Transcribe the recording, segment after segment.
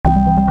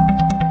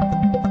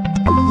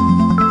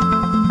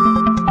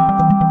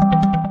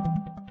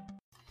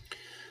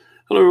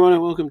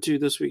welcome to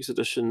this week's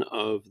edition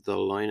of The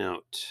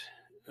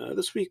Lineout.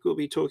 This week we'll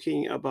be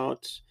talking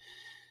about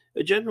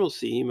a general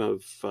theme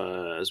of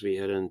as we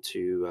head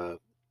into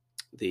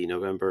the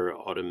November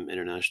autumn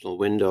international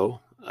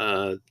window.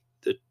 The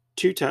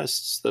two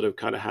tests that have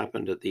kind of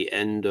happened at the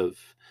end of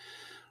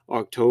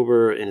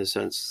October, in a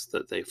sense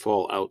that they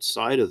fall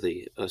outside of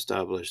the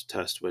established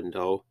test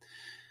window,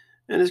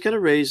 and it's kind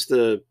of raised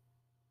the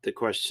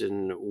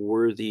question: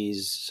 were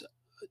these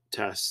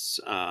tests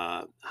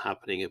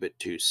happening a bit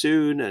too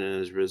soon,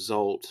 and as a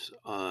result,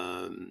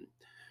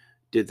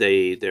 did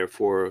they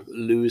therefore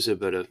lose a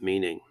bit of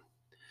meaning?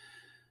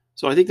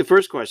 So I think the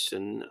first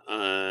question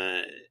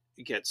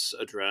gets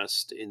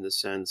addressed in the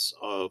sense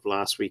of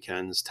last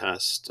weekend's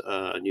test,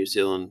 New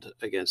Zealand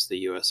against the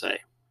USA,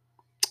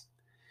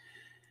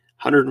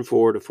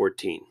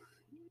 104-14.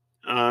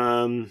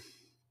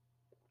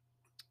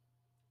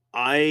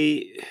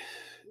 I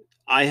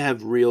I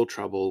have real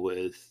trouble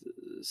with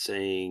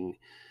saying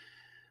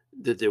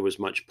that there was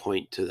much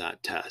point to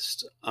that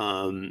test.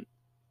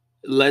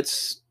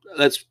 Let's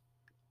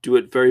do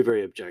it very,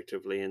 very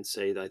objectively and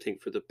say that I think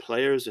for the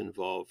players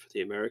involved, for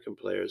the American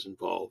players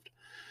involved,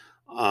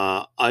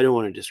 I don't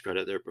want to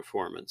discredit their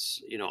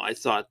performance. I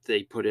thought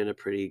they put in a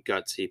pretty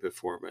gutsy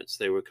performance.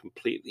 They were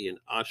completely and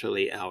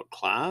utterly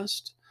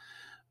outclassed,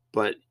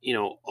 but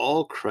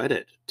all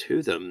credit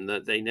to them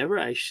that they never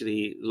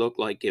actually looked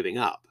like giving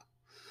up.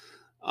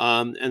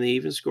 And they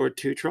even scored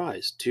two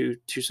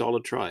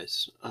solid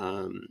tries.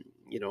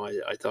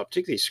 I thought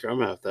particularly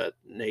scrum half, that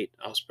Nate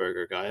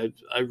Usberger guy,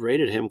 I've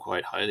rated him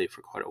quite highly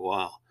for quite a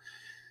while.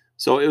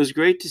 So it was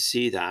great to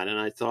see that. And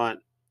I thought,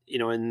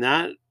 in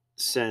that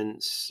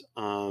sense,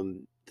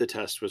 the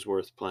test was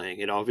worth playing.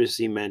 It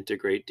obviously meant a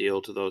great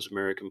deal to those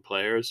American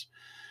players.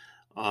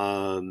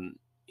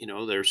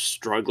 They're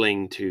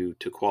struggling to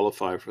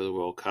qualify for the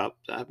World Cup.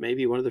 That may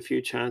be one of the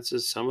few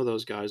chances some of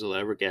those guys will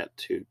ever get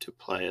to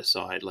play a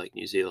side like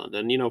New Zealand.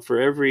 And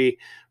for every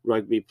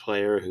rugby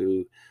player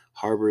who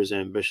harbors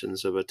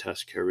ambitions of a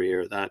test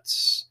career,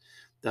 that's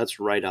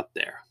right up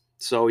there.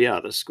 So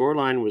yeah, the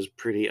scoreline was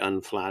pretty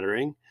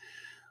unflattering.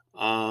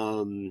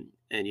 And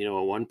at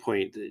one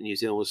point New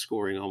Zealand was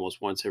scoring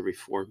almost once every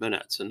 4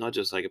 minutes, and not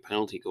just like a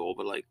penalty goal,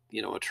 but like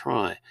a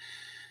try.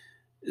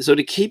 So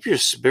to keep your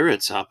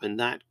spirits up in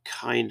that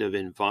kind of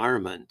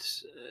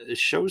environment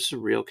shows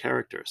some real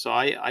character. So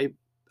I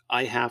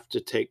have to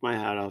take my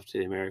hat off to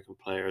the American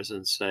players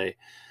and say,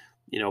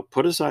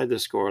 put aside the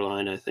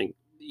scoreline. I think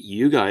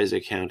you guys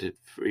accounted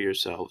for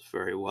yourselves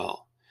very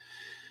well.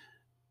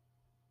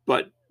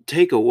 But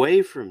take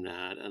away from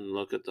that and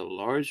look at the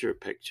larger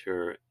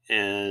picture,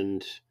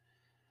 and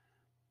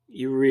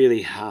you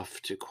really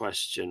have to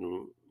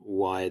question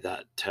why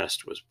that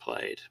test was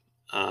played.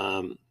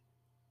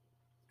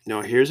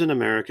 Here's an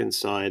American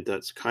side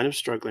that's kind of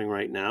struggling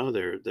right now.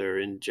 They're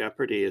in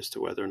jeopardy as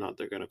to whether or not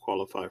they're going to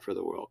qualify for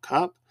the World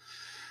Cup.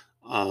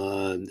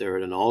 They're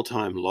at an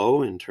all-time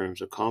low in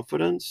terms of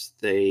confidence.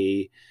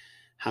 They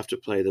have to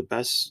play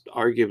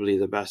arguably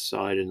the best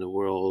side in the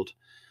world,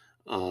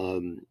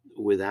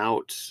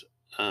 without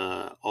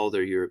all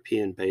their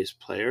European-based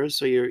players.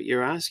 So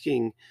you're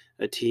asking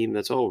a team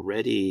that's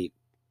already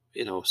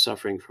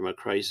suffering from a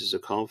crisis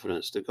of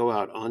confidence to go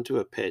out onto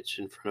a pitch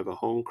in front of a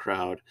home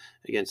crowd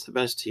against the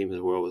best team in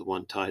the world with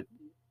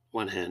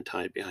one hand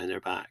tied behind their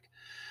back.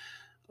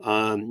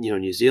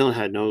 New Zealand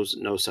had no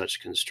such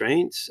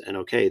constraints, and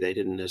okay, they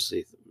didn't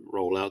necessarily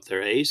roll out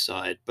their A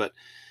side, but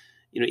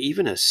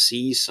even a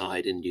C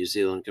side in New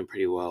Zealand can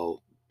pretty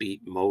well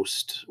beat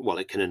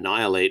it can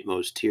annihilate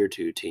most tier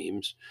 2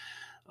 teams.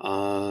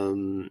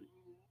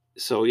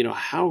 So,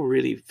 how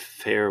really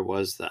fair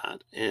was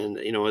that? And,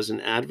 as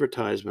an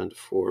advertisement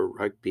for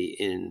rugby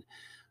in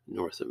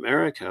North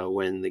America,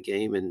 when the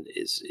game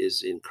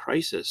is in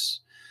crisis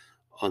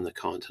on the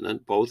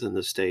continent, both in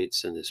the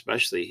States and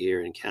especially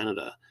here in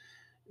Canada,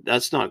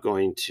 that's not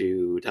going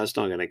to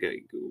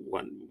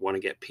want to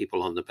get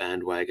people on the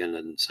bandwagon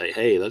and say,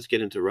 hey, let's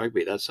get into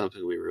rugby. That's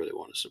something we really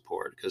want to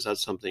support, because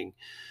that's something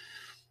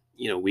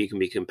we can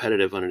be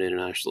competitive on an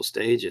international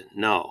stage. And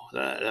no,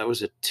 that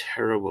was a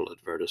terrible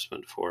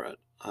advertisement for it.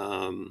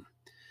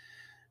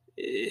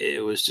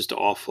 It was just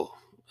awful,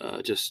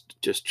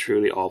 just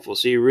truly awful.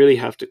 So you really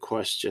have to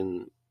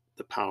question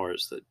the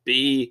powers that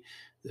be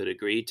that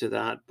agreed to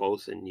that,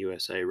 both in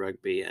USA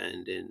Rugby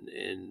and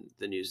in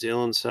the New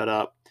Zealand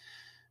setup.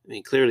 I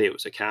mean, clearly it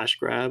was a cash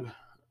grab,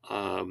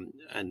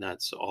 and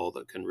that's all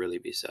that can really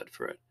be said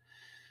for it.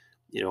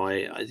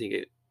 I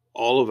think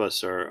all of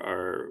us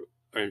are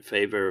in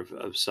favor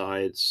of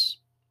sides,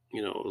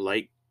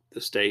 like the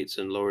States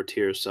and lower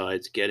tier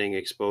sides getting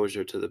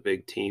exposure to the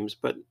big teams,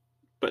 but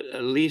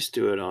at least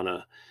do it on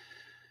a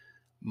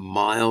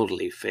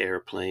mildly fair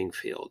playing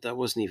field. That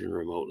wasn't even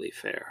remotely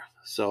fair.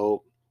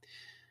 So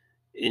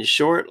in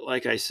short,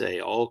 like I say,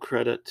 all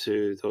credit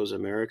to those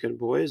American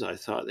boys. I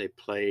thought they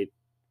played,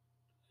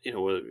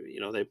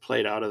 they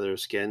played out of their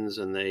skins,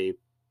 and they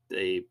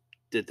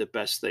did the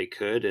best they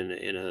could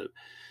in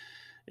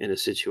a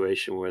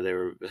situation where they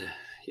were,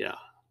 yeah,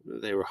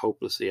 they were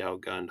hopelessly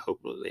outgunned,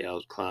 hopelessly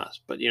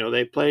outclassed. But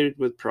they played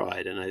with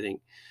pride, and I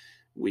think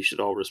we should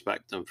all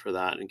respect them for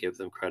that and give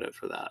them credit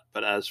for that.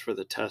 But as for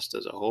the test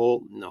as a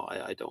whole, no,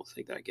 I don't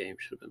think that game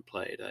should have been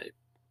played.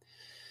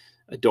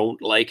 I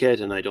don't like it,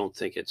 and I don't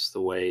think it's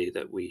the way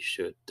that we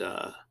should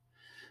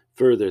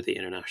further the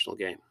international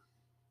game.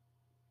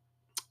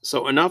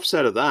 So enough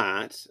said of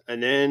that.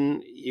 And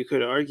then you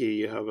could argue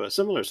you have a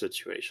similar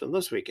situation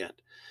this weekend.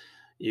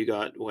 You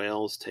got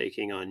Wales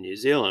taking on New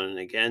Zealand. And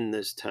again,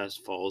 this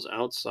test falls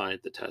outside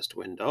the test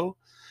window.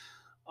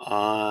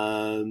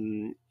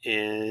 And,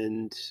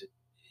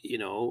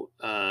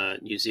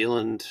 New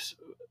Zealand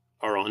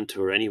are on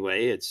tour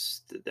anyway.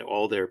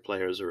 All their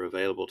players are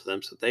available to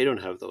them, so they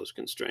don't have those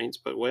constraints.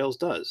 But Wales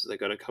does. They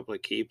got a couple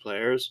of key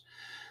players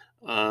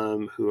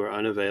who are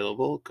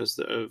unavailable because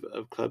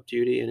of club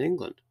duty in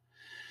England.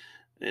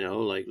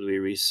 Like Louis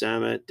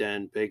Rees-Zammit,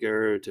 Dan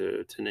Biggar,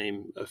 to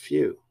name a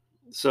few.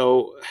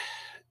 So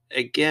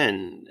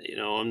again,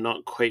 I'm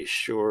not quite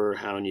sure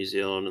how New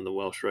Zealand and the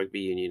Welsh Rugby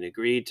Union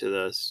agreed to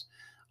this.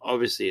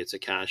 Obviously, it's a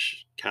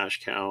cash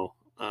cow.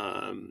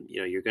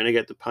 You're going to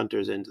get the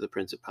punters into the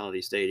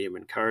Principality Stadium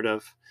in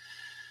Cardiff,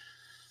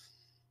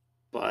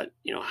 but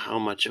how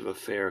much of a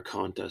fair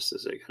contest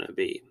is it going to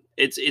be?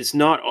 It's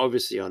not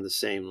obviously on the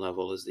same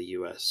level as the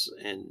US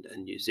and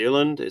New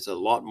Zealand. It's a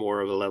lot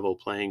more of a level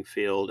playing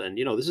field, and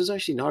this is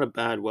actually not a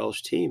bad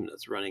Welsh team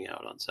that's running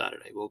out on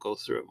Saturday. We'll go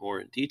through it more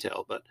in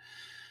detail, but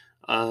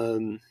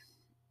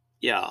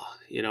yeah,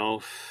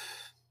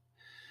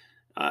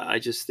 I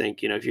just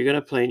think if you're going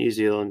to play New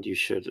Zealand, you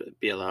should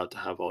be allowed to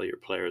have all your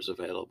players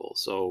available.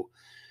 So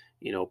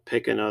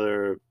pick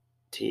another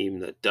team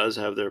that does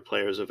have their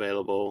players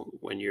available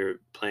when you're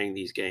playing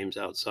these games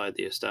outside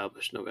the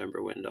established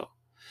November window.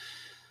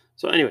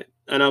 So anyway,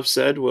 enough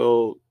said.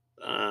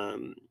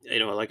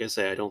 Like I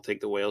say, I don't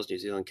think the Wales New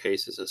Zealand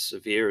case is as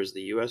severe as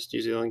the U.S.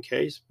 New Zealand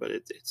case, but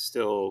it's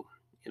still,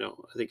 I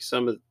think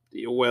some of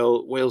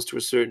Wales to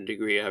a certain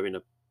degree are having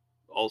to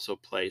also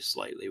play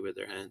slightly with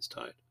their hands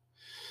tied.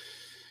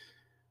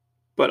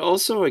 But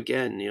also,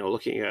 again,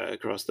 looking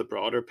across the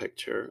broader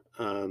picture,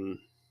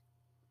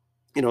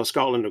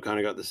 Scotland have kind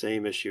of got the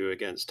same issue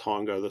against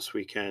Tonga this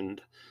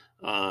weekend.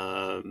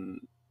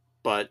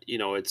 But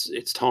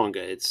it's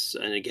Tonga.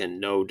 And again,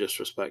 no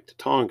disrespect to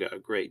Tonga, a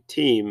great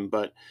team,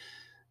 but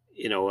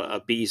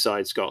a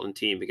B-side Scotland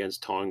team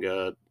against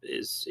Tonga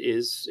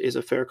is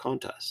a fair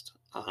contest.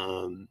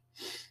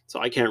 So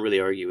I can't really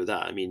argue with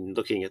that. I mean,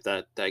 looking at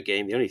that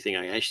game, the only thing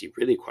I actually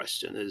really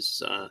question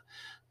is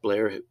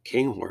Blair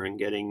Kinghorn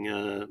getting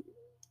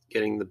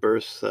the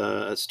berth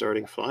at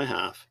starting fly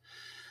half.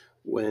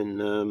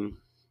 When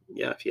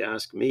if you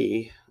ask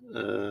me,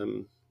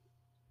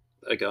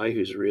 a guy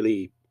who's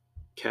really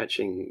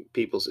catching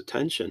people's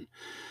attention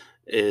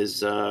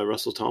is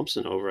Russell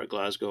Thompson over at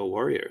Glasgow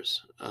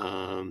Warriors.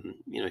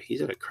 He's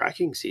had a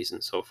cracking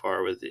season so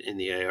far in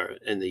the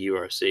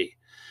URC,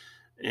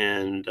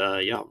 and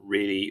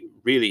really,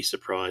 really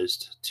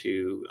surprised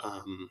to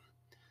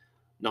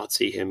not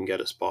see him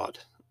get a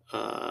spot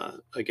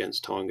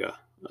against Tonga,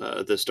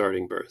 the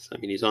starting berth. I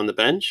mean, he's on the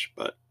bench,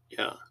 but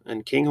yeah.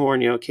 And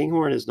Kinghorn,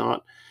 Kinghorn is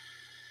not.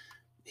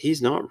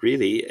 He's not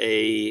really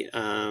a.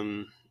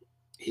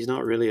 He's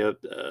not really a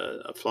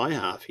fly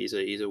half. He's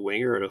a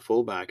winger and a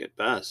fullback at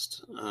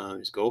best.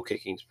 His goal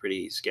kicking's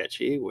pretty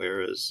sketchy,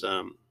 whereas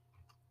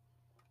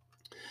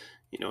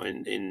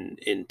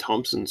in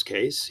Thompson's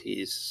case,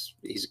 he's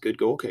a good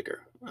goal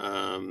kicker.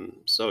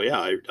 So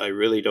yeah, I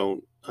really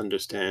don't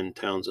understand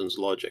Townsend's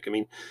logic. I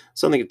mean,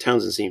 something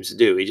Townsend seems to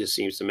do. He just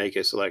seems to make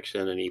a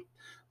selection and he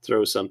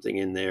throws something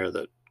in there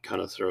that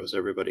kind of throws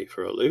everybody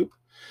for a loop.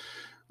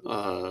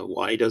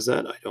 Why he does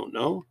that, I don't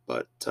know,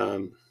 but.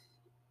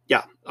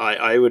 Yeah,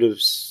 I would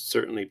have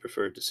certainly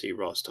preferred to see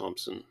Ross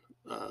Thompson.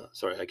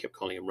 Sorry, I kept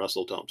calling him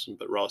Russell Thompson,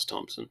 but Ross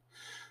Thompson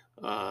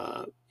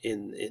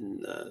in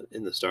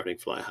the starting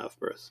fly half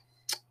berth.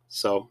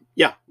 So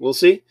yeah, we'll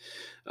see.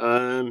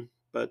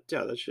 But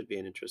yeah, that should be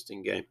an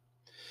interesting game.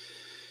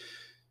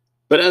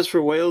 But as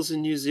for Wales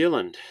and New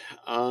Zealand,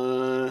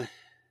 and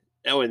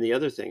the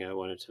other thing I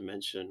wanted to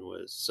mention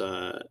was,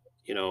 a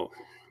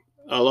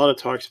lot of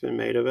talk's been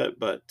made of it,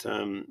 but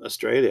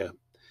Australia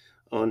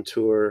on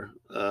tour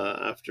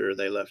after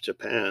they left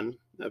Japan.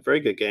 A very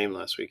good game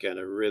last weekend.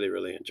 I really,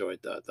 really enjoyed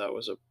that. That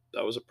was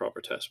a proper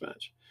test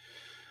match.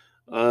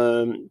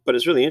 But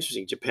it's really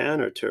interesting.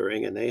 Japan are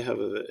touring, and they have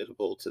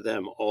available to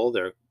them all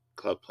their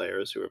club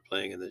players who are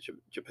playing in the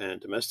Japan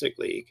Domestic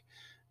League,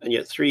 and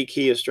yet 3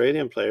 key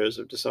Australian players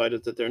have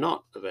decided that they're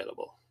not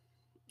available.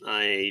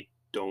 I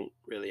don't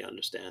really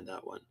understand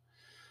that one.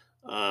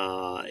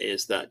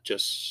 Is that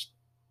just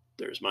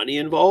there's money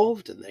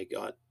involved, and they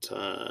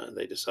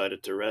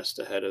decided to rest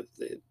ahead of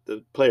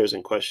the players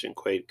in question,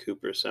 Quade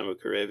Cooper, Samu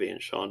Karevi,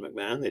 and Sean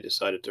McMahon. They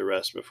decided to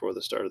rest before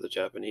the start of the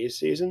Japanese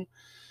season,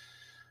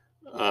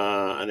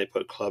 and they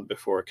put club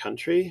before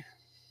country.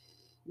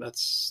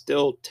 That's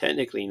still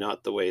technically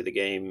not the way the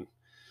game,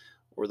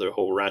 or the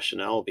whole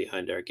rationale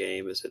behind our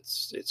game is.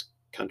 It's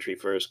country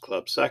first,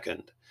 club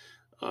second.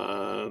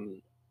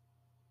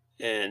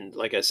 And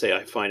like I say,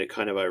 I find it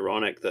kind of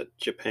ironic that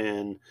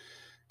Japan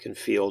can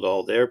field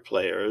all their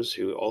players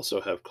who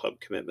also have club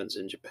commitments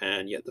in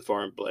Japan, yet the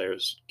foreign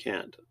players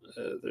can't.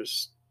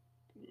 There's,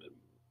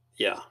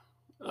 yeah,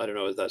 I don't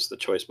know if that's the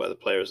choice by the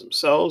players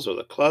themselves or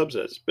the clubs.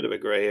 It's a bit of a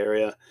gray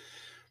area.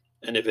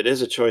 And if it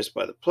is a choice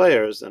by the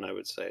players, then I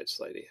would say it's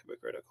slightly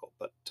hypocritical.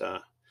 But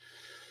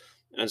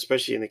and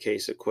especially in the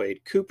case of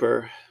Quade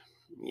Cooper,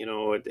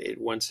 it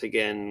once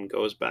again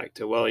goes back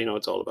to, well,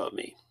 it's all about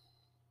me.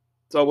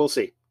 So we'll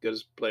see. Good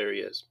as player he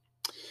is.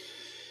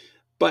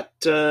 But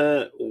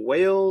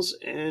Wales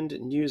and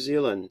New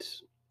Zealand,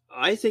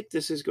 I think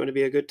this is going to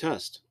be a good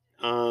test.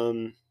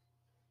 Um,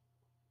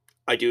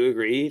 I do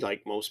agree,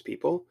 like most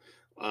people,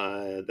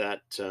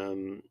 that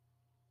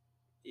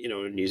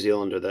New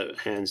Zealand are the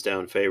hands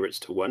down favorites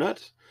to win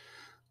it.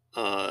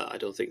 I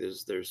don't think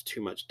there's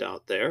too much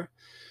doubt there.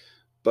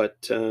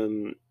 But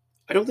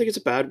I don't think it's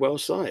a bad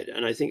Welsh side,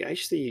 and I think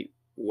actually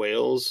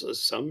Wales,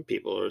 some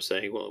people are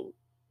saying, well,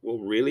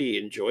 will really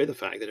enjoy the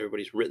fact that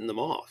everybody's written them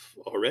off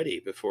already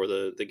before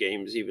the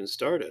games even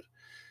started,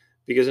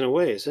 because in a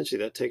way,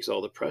 essentially, that takes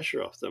all the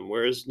pressure off them.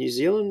 Whereas New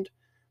Zealand,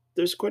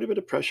 there's quite a bit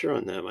of pressure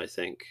on them, I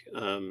think.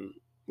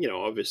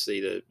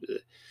 Obviously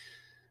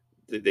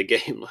the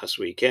game last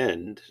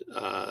weekend,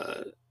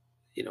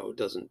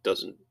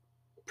 doesn't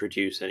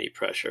produce any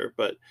pressure,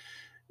 but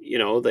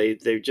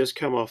they've just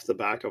come off the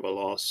back of a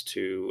loss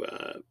to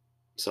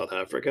South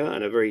Africa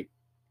and a very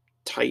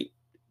tight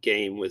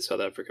game with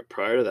South Africa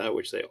prior to that,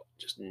 which they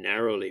just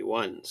narrowly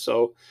won.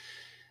 So,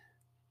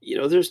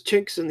 there's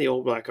chinks in the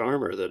All Black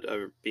armor that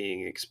are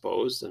being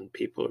exposed, and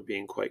people are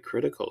being quite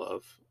critical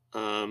of.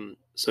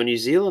 So New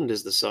Zealand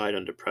is the side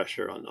under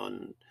pressure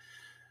on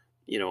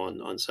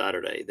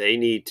Saturday. They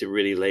need to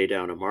really lay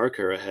down a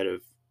marker ahead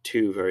of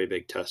two very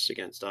big tests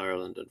against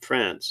Ireland and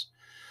France.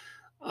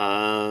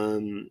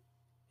 Um,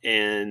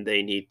 and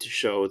they need to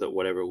show that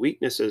whatever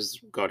weaknesses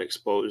got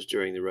exposed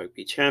during the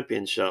Rugby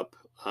Championship,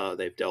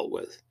 they've dealt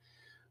with.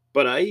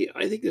 But I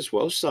think this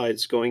Welsh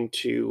side's going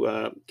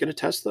to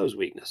test those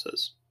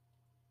weaknesses.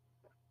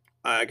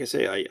 Like I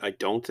say, I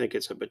don't think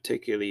it's a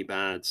particularly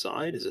bad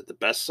side. Is it the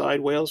best side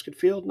Wales could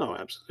field? No,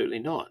 absolutely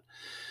not.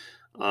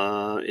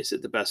 Is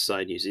it the best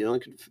side New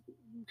Zealand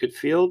could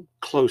field?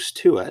 Close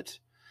to it.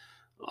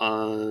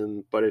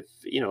 But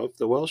if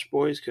the Welsh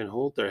boys can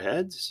hold their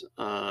heads,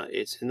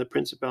 it's in the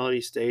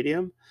Principality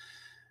Stadium.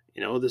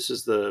 This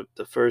is the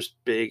first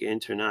big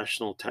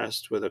international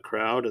test with a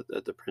crowd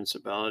at the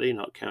Principality,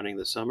 not counting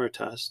the summer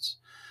tests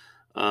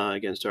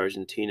against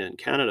Argentina and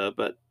Canada.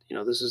 But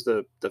this is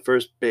the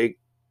first big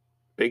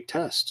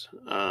test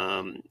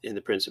in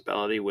the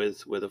Principality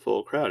with a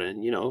full crowd,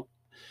 and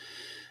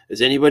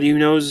as anybody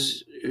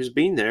who's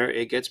been there,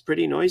 it gets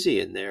pretty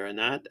noisy in there, and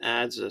that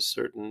adds a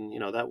certain,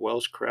 that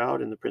Welsh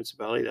crowd in the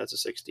Principality, that's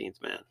a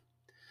 16th man.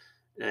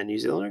 And New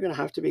Zealand are going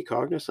to have to be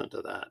cognizant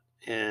of that.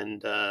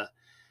 And, I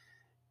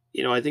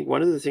think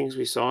one of the things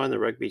we saw in the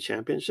Rugby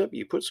Championship,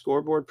 you put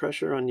scoreboard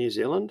pressure on New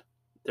Zealand,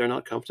 they're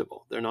not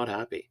comfortable. They're not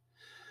happy.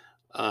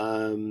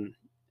 And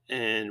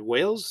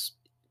Wales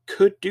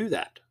could do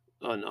that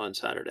on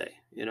Saturday,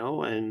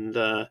 and,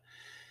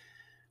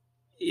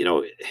 you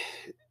know,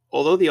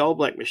 although the All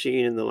Black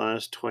machine in the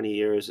last 20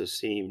 years has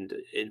seemed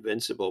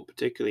invincible,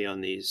 particularly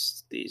on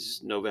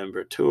these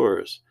November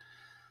tours,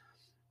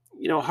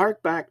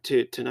 hark back to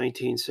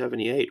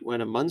 1978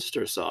 when a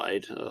Munster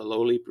side, a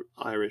lowly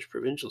Irish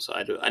provincial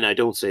side, and I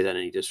don't say that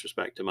in any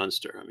disrespect to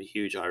Munster. I'm a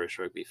huge Irish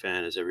rugby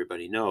fan, as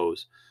everybody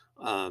knows,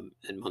 and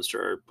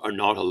Munster are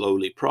not a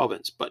lowly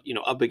province, but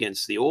up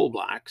against the All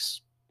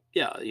Blacks,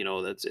 yeah,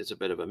 it's a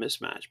bit of a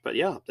mismatch, but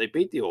yeah, they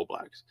beat the All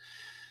Blacks.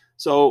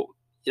 So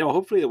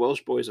hopefully the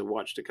Welsh boys have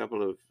watched a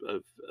couple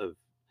of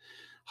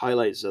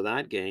highlights of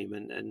that game,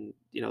 and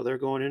they're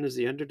going in as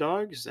the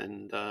underdogs,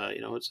 and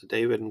it's a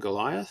David and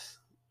Goliath,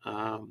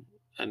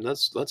 and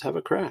let's have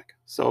a crack.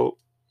 So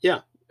yeah,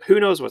 who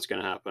knows what's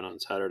going to happen on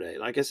Saturday?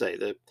 Like I say,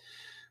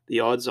 the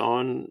odds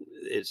on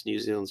it's New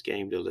Zealand's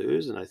game to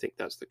lose, and I think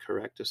that's the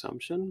correct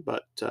assumption.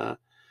 But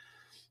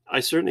I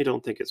certainly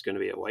don't think it's going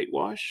to be a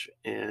whitewash,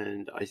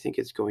 and I think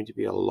it's going to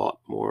be a lot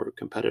more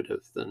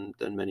competitive than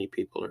many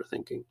people are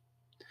thinking.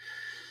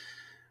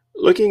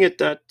 Looking at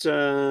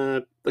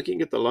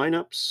looking at the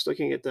lineups,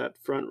 looking at that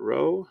front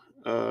row,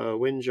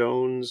 Wyn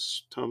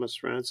Jones, Thomas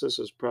Francis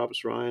as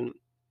props. Ryan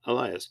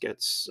Elias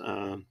gets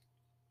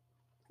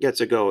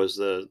a go as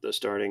the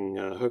starting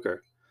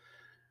hooker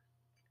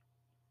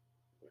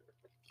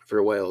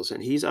for Wales,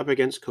 and he's up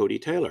against Cody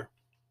Taylor.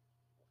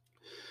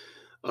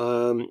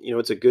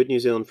 It's a good New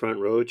Zealand front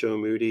row. Joe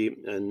Moody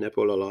and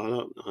Nepo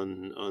Lalala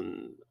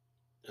on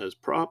as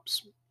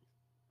props.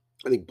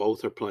 I think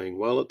both are playing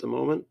well at the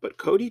moment, but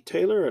Cody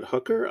Taylor at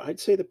hooker,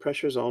 I'd say the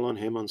pressure's all on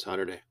him on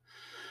Saturday.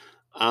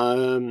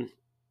 Um,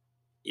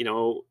 you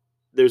know,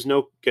 there's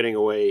no getting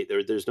away.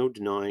 There's no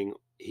denying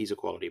he's a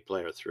quality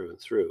player through and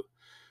through.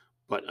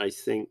 But I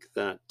think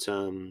that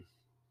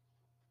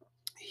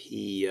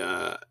he,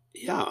 yeah,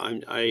 I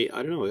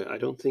don't know. I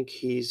don't think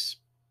he's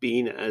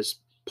been as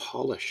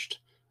polished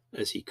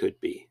as he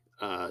could be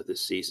this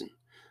season.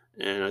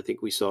 And I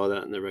think we saw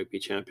that in the Rugby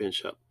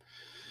Championship.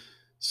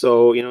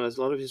 So, as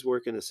a lot of his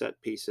work in the set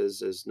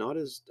pieces is not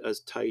as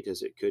tight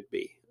as it could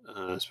be,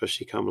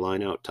 especially come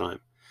line out time.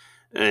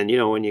 And,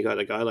 when you got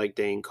a guy like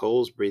Dane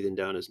Coles breathing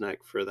down his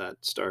neck for that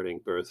starting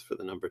berth for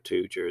the number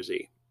 2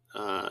 jersey,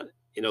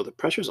 the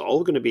pressure's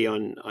all going to be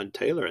on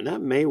Taylor, and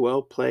that may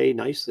well play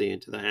nicely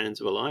into the hands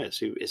of Elias,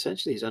 who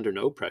essentially is under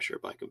no pressure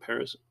by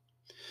comparison.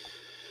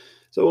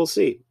 So we'll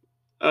see.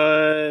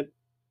 Uh,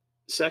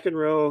 Second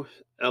row,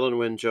 Ellen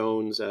Wynne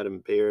Jones, Adam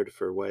Beard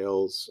for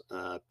Wales.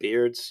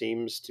 Beard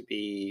seems to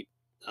be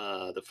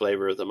the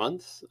flavor of the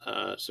month,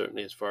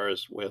 certainly as far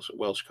as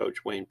Welsh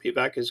coach Wayne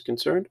Pivac is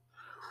concerned.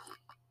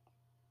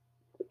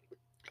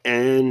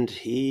 And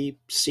he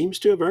seems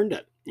to have earned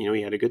it.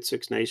 He had a good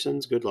Six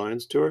Nations, good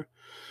Lions tour.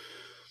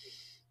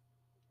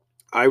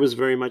 I was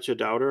very much a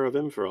doubter of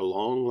him for a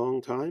long,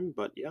 long time,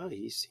 but yeah,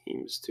 he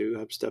seems to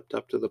have stepped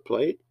up to the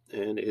plate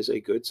and is a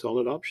good,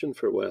 solid option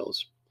for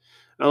Wales.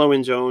 Ellen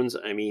Wynne Jones,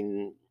 I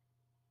mean,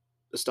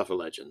 the stuff of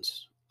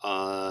legends.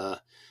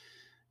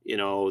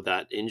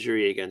 That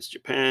injury against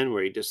Japan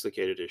where he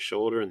dislocated his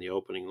shoulder in the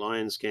opening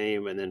Lions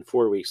game. And then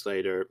 4 weeks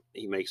later,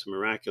 he makes a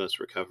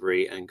miraculous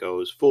recovery and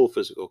goes full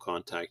physical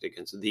contact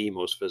against the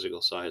most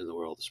physical side in the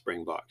world, the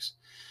Springboks.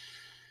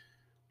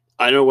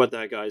 I know what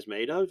that guy's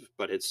made of,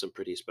 but it's some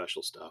pretty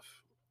special stuff.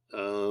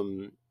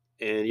 And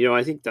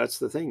I think that's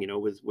the thing,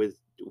 with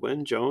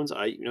Wynne Jones,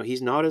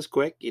 he's not as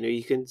quick.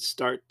 You can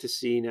start to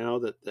see now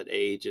that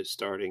age is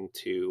starting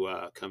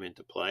to come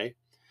into play.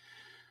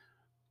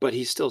 But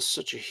he's still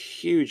such a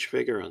huge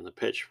figure on the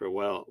pitch for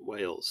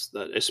Wales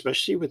that,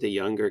 especially with the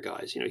younger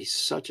guys, he's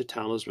such a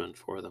talisman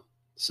for them.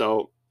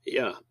 So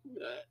yeah,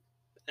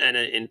 and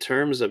in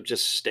terms of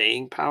just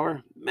staying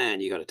power, man,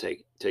 you got to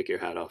take your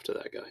hat off to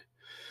that guy.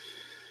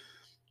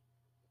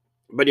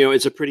 But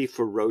it's a pretty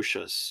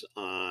ferocious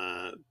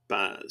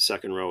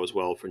second row as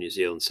well for New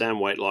Zealand. Sam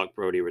Whitelock,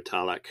 Brody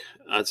Retallick.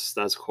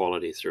 That's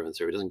quality through and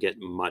through. It doesn't get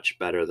much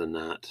better than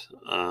that.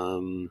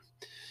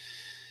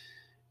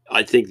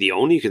 I think the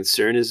only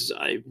concern is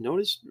I've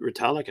noticed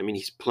Retallick. I mean,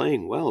 he's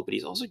playing well, but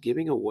he's also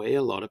giving away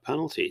a lot of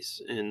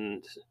penalties,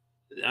 and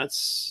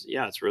it's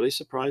really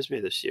surprised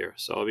me this year.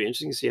 So it'll be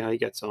interesting to see how he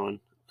gets on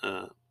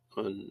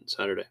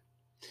Saturday.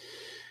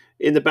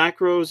 In the back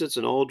rows, it's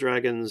an all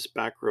Dragons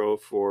back row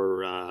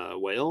for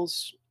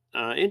Wales.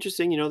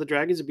 Interesting, the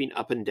Dragons have been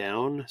up and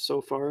down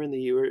so far in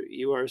the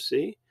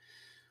URC,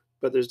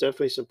 but there's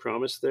definitely some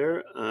promise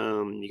there.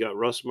 You got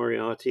Ross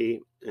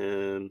Moriarty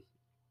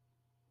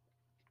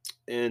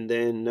and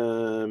then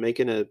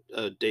making a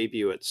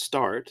debut at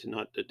start,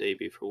 not a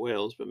debut for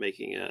Wales, but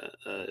making a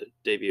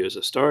debut as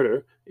a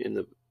starter in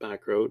the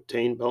back row,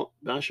 Tane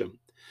Basham.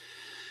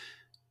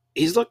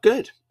 He's looked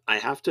good. I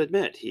have to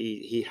admit,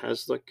 he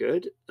has looked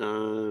good,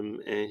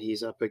 and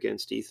he's up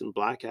against Ethan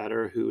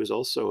Blackadder, who is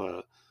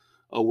also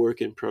a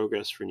work in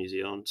progress for New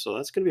Zealand. So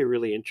that's going to be a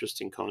really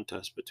interesting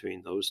contest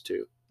between those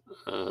two.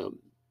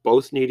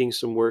 Both needing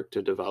some work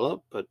to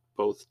develop, but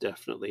both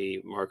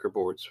definitely marker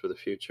boards for the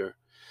future.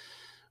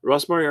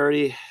 Ross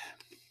Moriarty,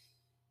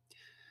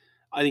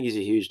 I think he's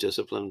a huge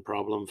discipline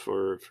problem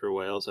for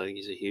Wales. I think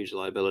he's a huge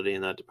liability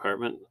in that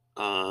department.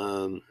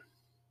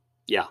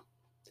 Yeah,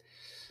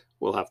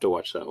 we'll have to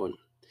watch that one.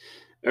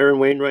 Aaron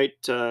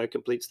Wainwright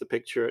completes the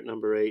picture at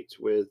number 8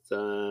 with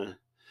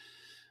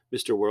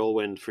Mr.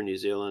 Whirlwind for New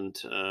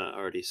Zealand,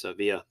 Artie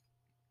Savia,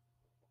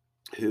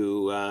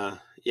 who,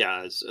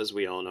 as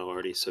we all know,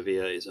 Artie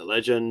Savia is a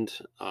legend.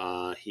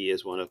 He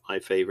is one of my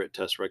favorite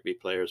Test rugby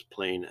players,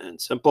 plain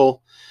and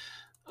simple.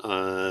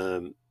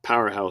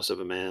 Powerhouse of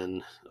a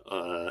man,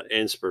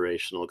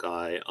 inspirational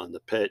guy on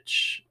the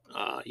pitch.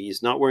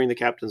 He's not wearing the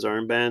captain's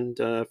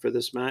armband for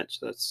this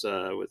match. That's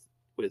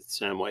with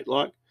Sam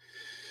Whitelock.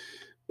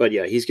 But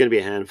yeah, he's going to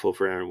be a handful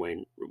for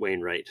Aaron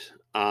Wainwright,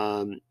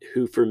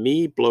 who for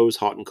me blows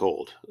hot and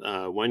cold.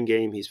 One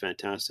game he's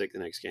fantastic, the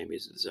next game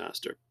he's a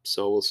disaster.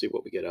 So we'll see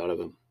what we get out of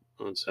him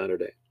on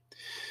Saturday.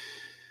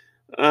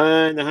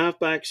 In the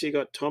halfbacks, you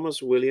got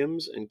Thomas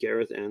Williams and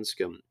Gareth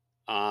Anscombe.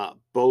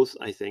 Both,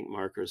 I think,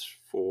 markers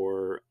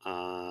for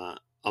a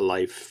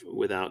life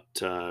without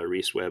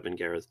Rhys Webb and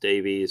Gareth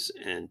Davies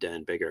and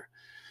Dan Biggar.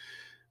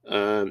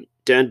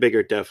 Dan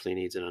Biggar definitely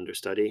needs an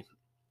understudy,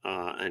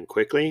 and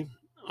quickly.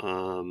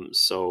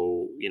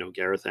 So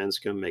Gareth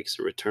Anscombe makes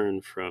a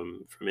return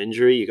from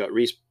injury. You got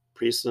Reece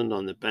Priestland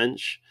on the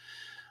bench,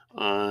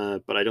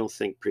 but I don't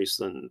think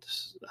Priestland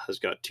has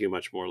got too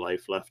much more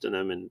life left in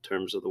him in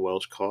terms of the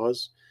Welsh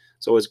cause.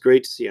 So it's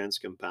great to see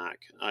Anscombe back.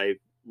 I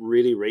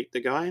really rate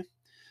the guy.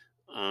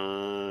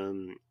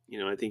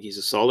 I think he's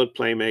a solid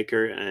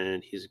playmaker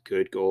and he's a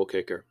good goal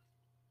kicker.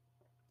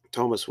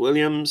 Thomas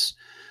Williams,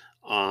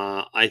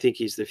 I think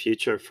he's the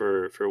future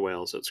for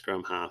Wales at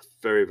scrum half.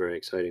 Very, very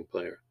exciting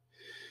player.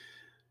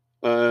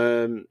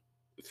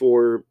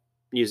 For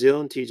New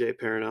Zealand, TJ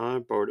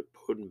Perenara,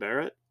 Beauden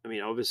Barrett. I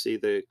mean, obviously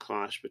the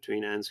clash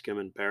between Anscombe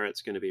and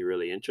Barrett's going to be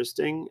really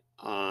interesting.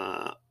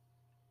 I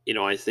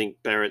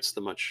think Barrett's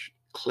the much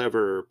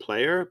cleverer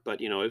player,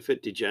 but if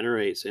it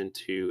degenerates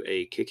into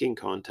a kicking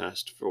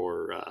contest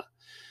for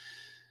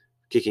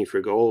kicking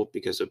for goal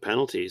because of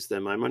penalties,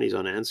 then my money's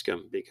on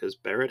Anscombe, because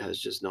Barrett has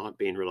just not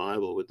been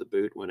reliable with the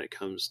boot when it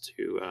comes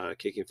to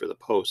kicking for the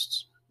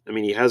posts. I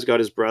mean, he has got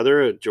his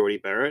brother, Geordie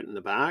Barrett, in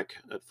the back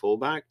at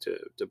fullback to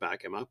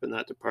back him up in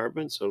that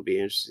department. So it'll be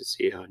interesting to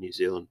see how New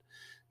Zealand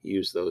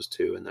use those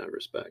two in that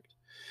respect.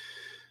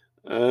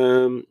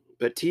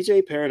 But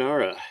TJ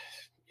Perenara,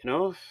 you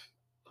know,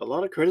 a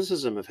lot of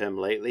criticism of him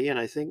lately, and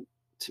I think,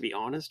 to be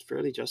honest,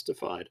 fairly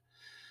justified.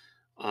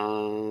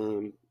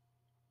 Um,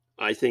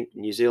 I think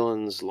New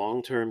Zealand's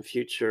long-term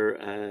future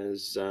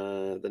as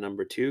the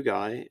number two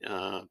guy,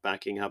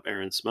 backing up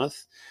Aaron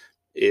Smith,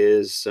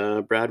 is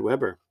Brad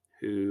Weber,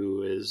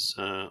 who is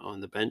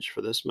on the bench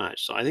for this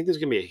match. So I think there's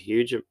going to be a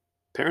huge.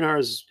 Perenara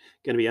is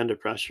going to be under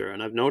pressure,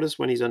 and I've noticed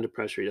when he's under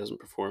pressure, he doesn't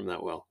perform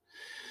that well.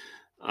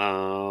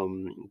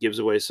 Gives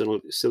away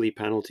silly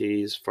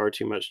penalties, far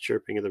too much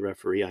chirping of the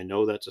referee. I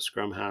know that's a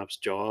scrum half's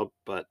job,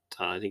 but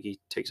I think he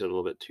takes it a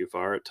little bit too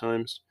far at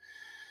times.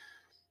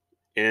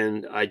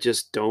 And I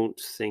just don't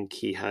think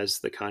he has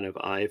the kind of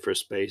eye for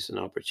space and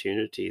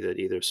opportunity that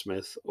either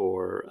Smith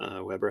or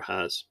Weber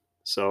has.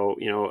 So,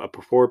 a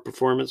poor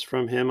performance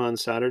from him on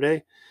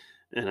Saturday,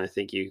 and I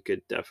think you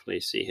could definitely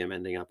see him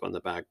ending up on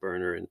the back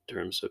burner in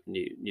terms of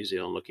New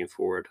Zealand looking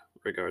forward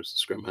regards to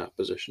scrum half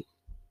position.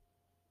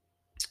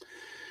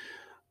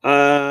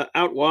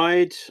 Out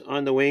wide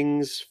on the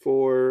wings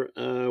for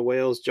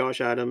Wales,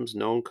 Josh Adams,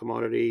 known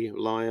commodity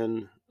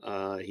Lion.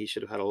 He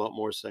should have had a lot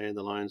more say in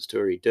the Lions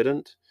tour. He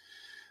didn't.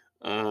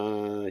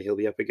 He'll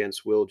be up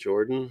against Will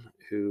Jordan,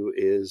 who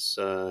is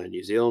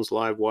New Zealand's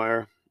live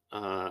wire.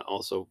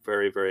 Also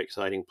very, very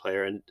exciting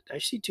player. And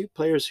actually two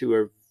players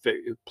who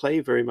play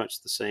very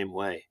much the same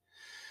way.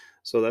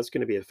 So that's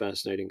going to be a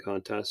fascinating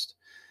contest.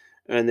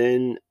 And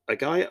then a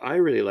guy I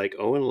really like,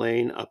 Owen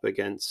Lane, up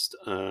against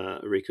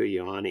Rieko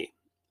Ioane.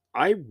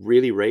 I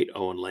really rate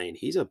Owen Lane.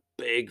 He's a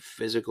big,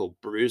 physical,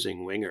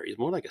 bruising winger. He's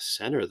more like a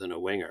center than a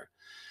winger.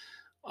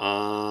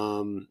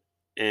 And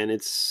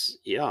he's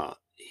the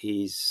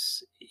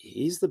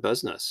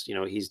business.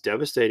 He's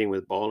devastating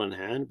with ball in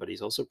hand, but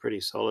he's also pretty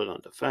solid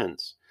on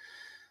defense.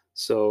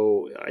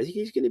 So I think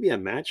he's going to be a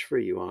match for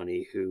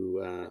Ioane,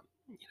 who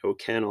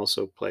can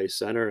also play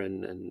center,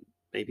 and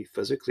maybe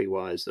physically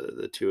wise,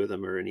 the two of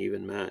them are an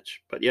even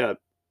match. But yeah,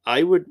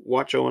 I would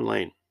watch Owen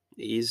Lane.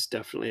 He's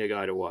definitely a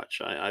guy to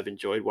watch. I've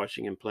enjoyed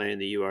watching him play in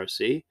the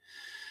URC.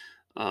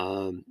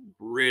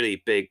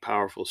 Really big,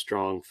 powerful,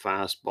 strong,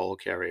 fast ball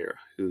carrier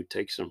who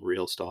takes some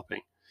real stopping.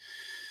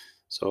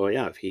 So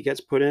yeah, if he gets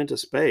put into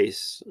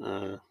space,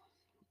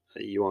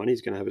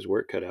 Ioane's going to have his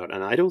work cut out.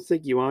 And I don't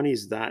think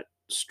Ioane's that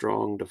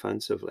strong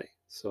defensively.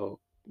 So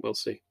we'll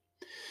see.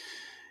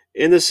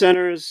 In the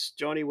centers,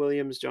 Johnny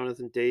Williams,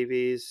 Jonathan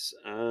Davies.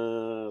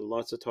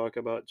 Lots of talk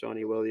about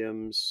Johnny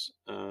Williams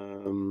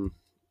from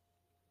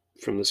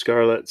the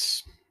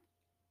Scarlets.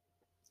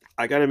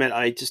 I got to admit,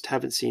 I just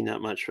haven't seen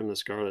that much from the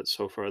Scarlets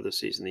so far this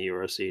season, the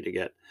URC, to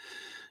get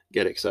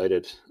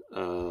excited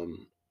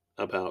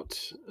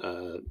about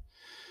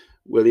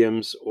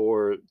Williams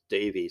or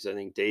Davies. I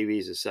think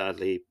Davies is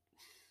sadly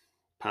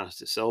past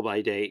his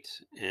sell-by date,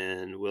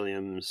 and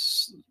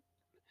Williams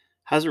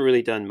hasn't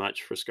really done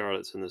much for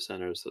Scarlets in the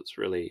centers that's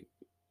really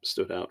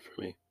stood out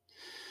for me.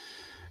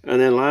 And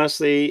then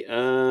lastly,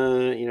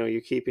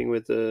 you're keeping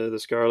with the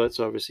Scarlets.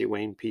 Obviously,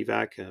 Wayne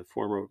Pivac, a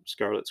former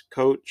Scarlets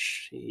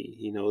coach,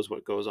 he knows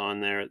what goes on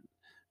there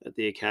at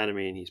the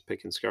academy, and he's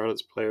picking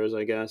Scarlets players,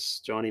 I guess.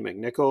 Johnny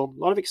McNichol, a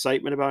lot of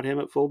excitement about him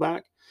at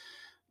fullback.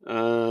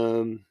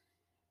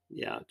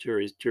 Yeah,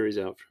 jury's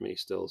out for me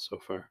still so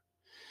far.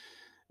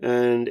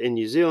 And in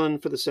New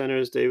Zealand for the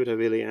centers, David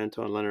Havili,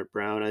 Anton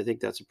Leonard-Brown. I think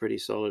that's a pretty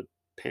solid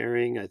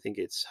pairing. I think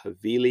it's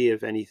Havili,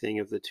 if anything,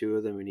 of the two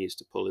of them, who needs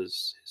to pull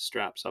his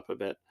straps up a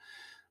bit.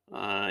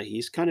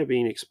 He's kind of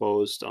being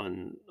exposed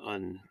on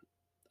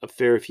a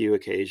fair few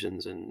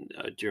occasions and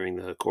during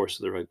the course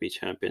of the Rugby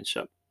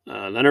Championship.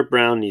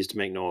 Leonard-Brown needs to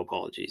make no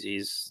apologies.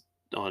 He's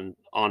on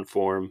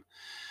form.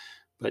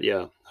 But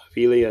yeah,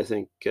 Havili, I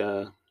think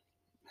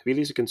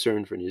Havili's a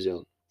concern for New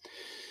Zealand.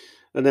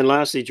 And then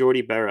lastly,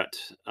 Geordie Barrett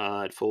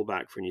at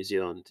fullback for New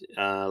Zealand.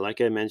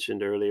 Like I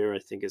mentioned earlier, I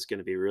think it's going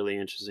to be really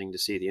interesting to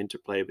see the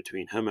interplay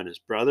between him and his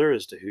brother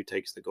as to who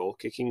takes the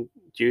goal-kicking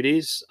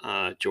duties.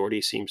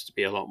 Geordie seems to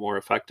be a lot more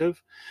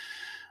effective.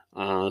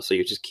 So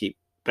you just keep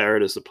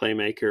Barrett as the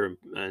playmaker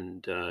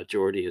and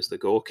Geordie as the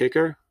goal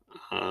kicker.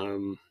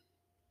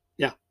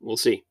 Yeah, we'll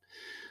see.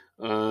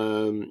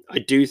 I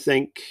do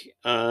think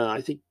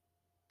I think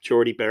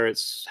Geordie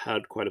Barrett's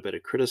had quite a bit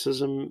of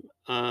criticism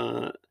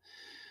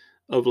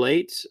of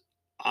late.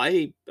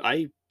 I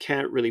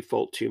can't really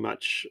fault too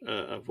much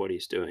of what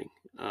he's doing.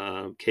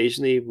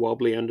 Occasionally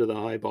wobbly under the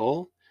high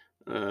ball.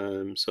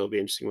 So it'll be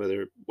interesting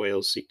whether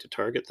Wales seek to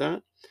target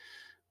that.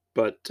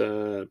 But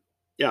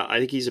yeah, I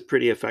think he's a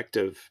pretty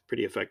effective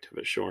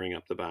at shoring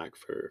up the back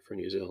for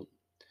New Zealand.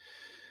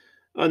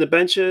 On the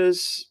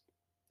benches,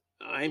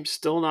 I'm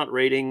still not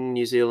rating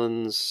New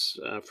Zealand's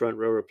front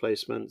row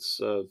replacements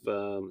of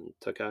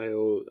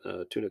Takayo,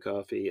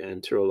 Tunakafi,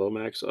 and Tyrrell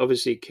Lomax.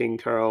 Obviously, King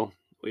Carl,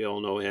 we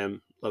all know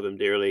him, love him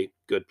dearly,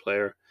 good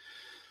player.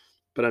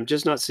 But I'm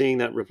just not seeing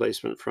that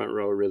replacement front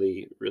row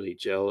really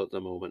gel at the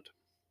moment.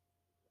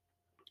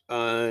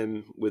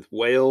 With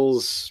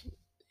Wales,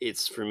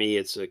 it's for me,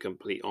 it's a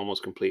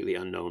almost completely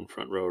unknown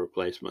front row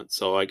replacement.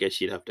 So I guess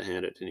you'd have to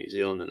hand it to New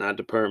Zealand in that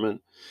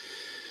department.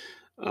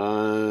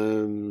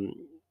 Um,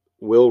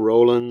 Will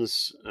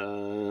Rowlands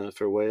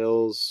for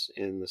Wales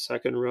in the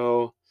second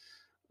row.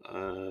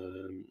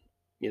 Um,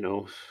 you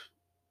know,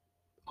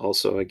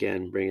 also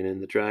again bringing in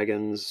the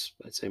Dragons.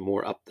 I'd say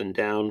more up than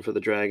down for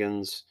the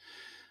Dragons.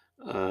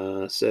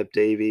 Seb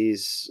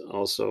Davies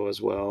also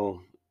as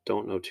well.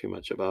 Don't know too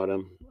much about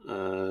him.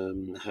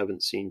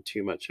 Haven't seen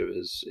too much of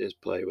his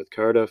play with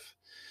Cardiff.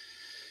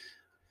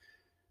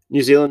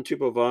 New Zealand,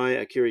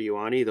 Tupovai, Akira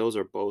Ioane, those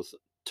are both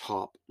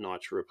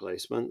top-notch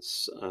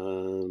replacements.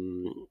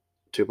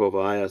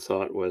 Tupovai, I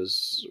thought,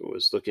 was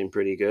looking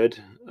pretty good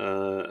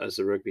as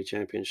the Rugby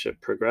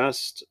Championship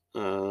progressed.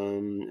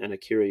 And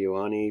Akira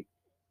Ioane,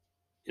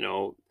 you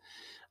know,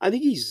 I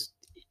think he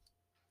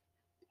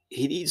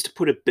needs to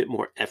put a bit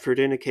more effort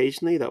in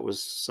occasionally. That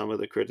was some of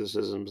the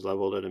criticisms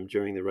leveled at him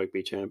during the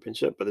Rugby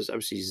Championship, but there's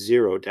absolutely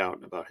zero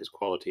doubt about his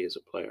quality as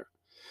a player.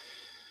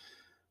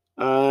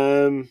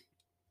 And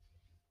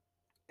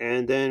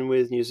then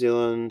with New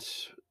Zealand,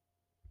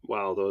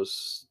 wow,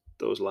 those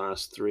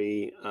last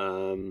three,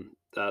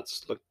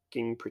 that's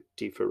looking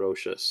pretty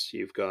ferocious.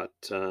 You've got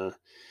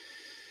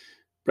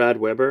Brad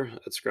Weber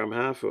at scrum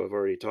half, who I've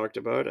already talked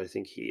about. I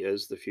think he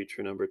is the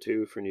future number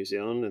 2 for New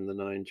Zealand in the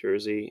 9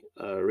 jersey.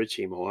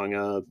 Richie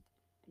Mo'unga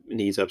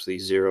needs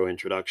absolutely zero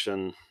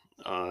introduction.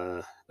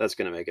 That's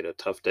going to make it a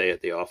tough day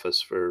at the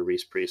office for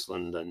Reece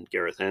Priestland and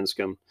Gareth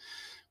Hanscom,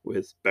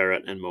 with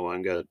Barrett and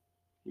Mo'unga,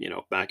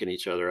 backing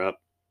each other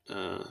up.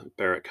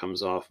 Barrett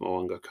comes off,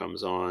 Mo'unga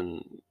comes on,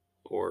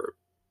 or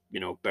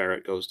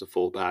Barrett goes to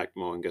fullback,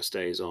 Mo'unga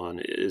stays on.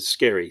 It's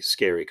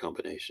scary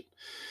combination.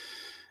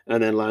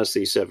 And then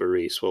lastly,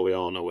 Severis. Well, we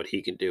all know what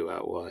he can do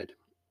out wide.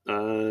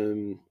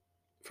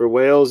 For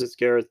Wales, it's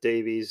Gareth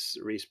Davies,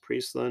 Reece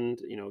Priestland.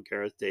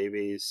 Gareth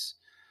Davies,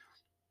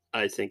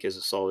 I think, is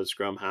a solid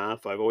scrum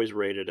half. I've always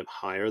rated him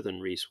higher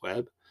than Reece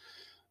Webb.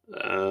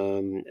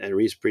 And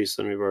Reece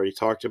Priestland, we've already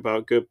talked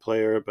about. Good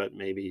player, but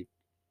maybe,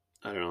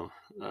 I don't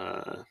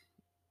know,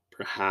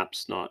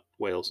 perhaps not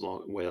Wales a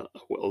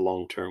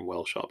long-term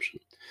Welsh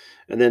option.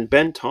 And then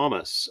Ben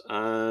Thomas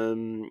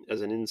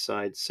as an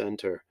inside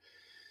centre.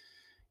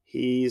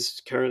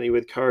 He's currently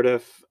with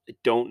Cardiff. I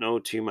don't know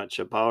too much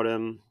about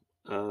him.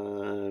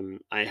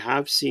 I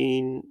have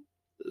seen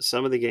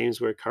some of the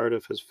games where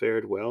Cardiff has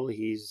fared well.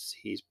 He's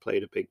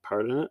played a big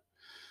part in it.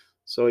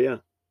 So yeah.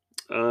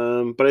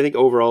 But I think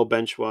overall,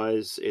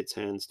 bench-wise, it's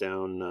hands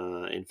down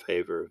in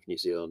favor of New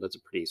Zealand. That's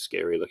a pretty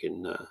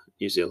scary-looking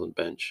New Zealand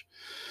bench.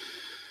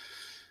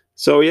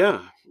 So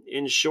yeah,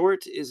 in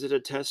short, is it a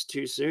test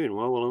too soon?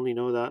 Well, we'll only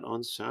know that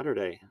on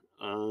Saturday.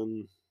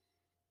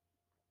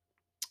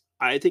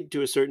 I think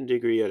to a certain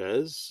degree it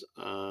is.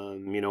 A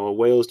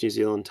Wales New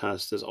Zealand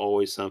test is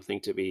always something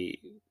to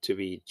be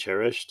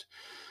cherished.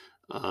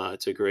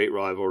 It's a great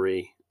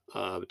rivalry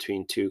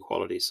between two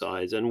quality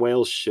sides, and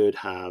Wales should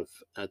have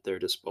at their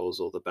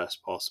disposal the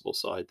best possible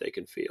side they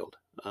can field,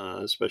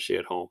 especially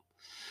at home.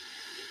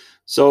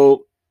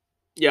 So,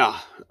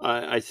 yeah,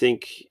 I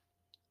think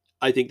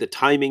the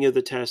timing of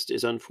the test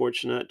is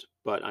unfortunate,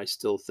 but I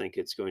still think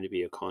it's going to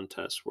be a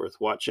contest worth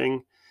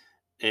watching.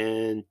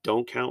 And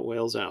don't count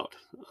Wales out.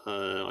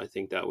 I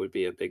think that would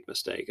be a big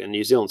mistake. And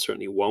New Zealand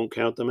certainly won't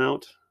count them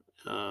out.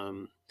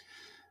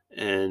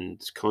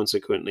 And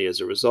consequently, as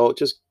a result,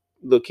 just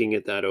looking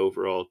at that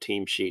overall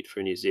team sheet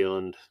for New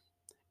Zealand,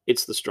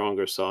 it's the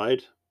stronger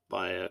side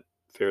by a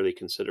fairly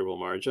considerable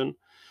margin.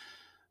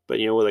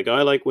 But, with a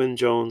guy like Wyn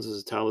Jones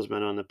as a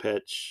talisman on the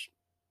pitch,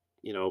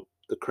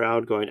 the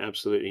crowd going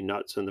absolutely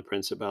nuts in the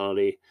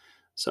Principality,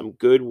 some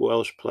good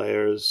Welsh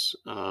players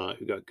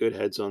who got good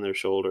heads on their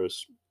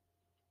shoulders.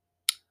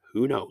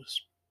 Who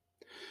knows?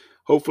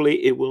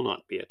 Hopefully it will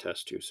not be a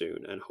test too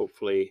soon, and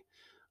hopefully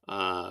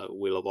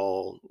we'll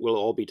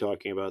all be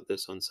talking about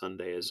this on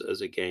Sunday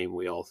as a game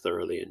we all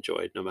thoroughly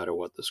enjoyed, no matter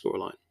what the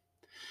scoreline.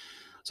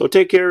 So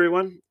take care,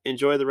 everyone.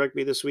 Enjoy the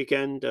rugby this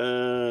weekend.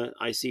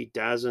 I see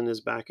Dazn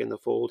is back in the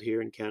fold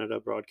here in Canada,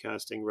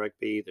 broadcasting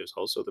rugby. There's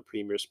also the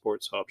Premier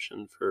Sports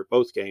option for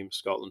both games,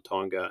 Scotland,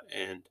 Tonga,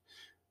 and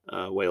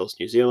Wales,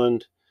 New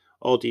Zealand.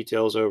 All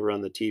details over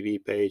on the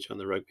TV page on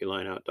the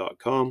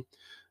rugbylineout.com,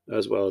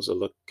 as well as a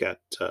look at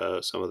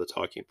some of the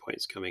talking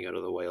points coming out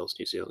of the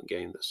Wales-New Zealand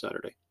game this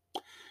Saturday.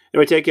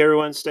 Anyway, take care,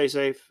 everyone. Stay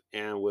safe,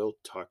 and we'll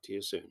talk to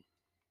you soon.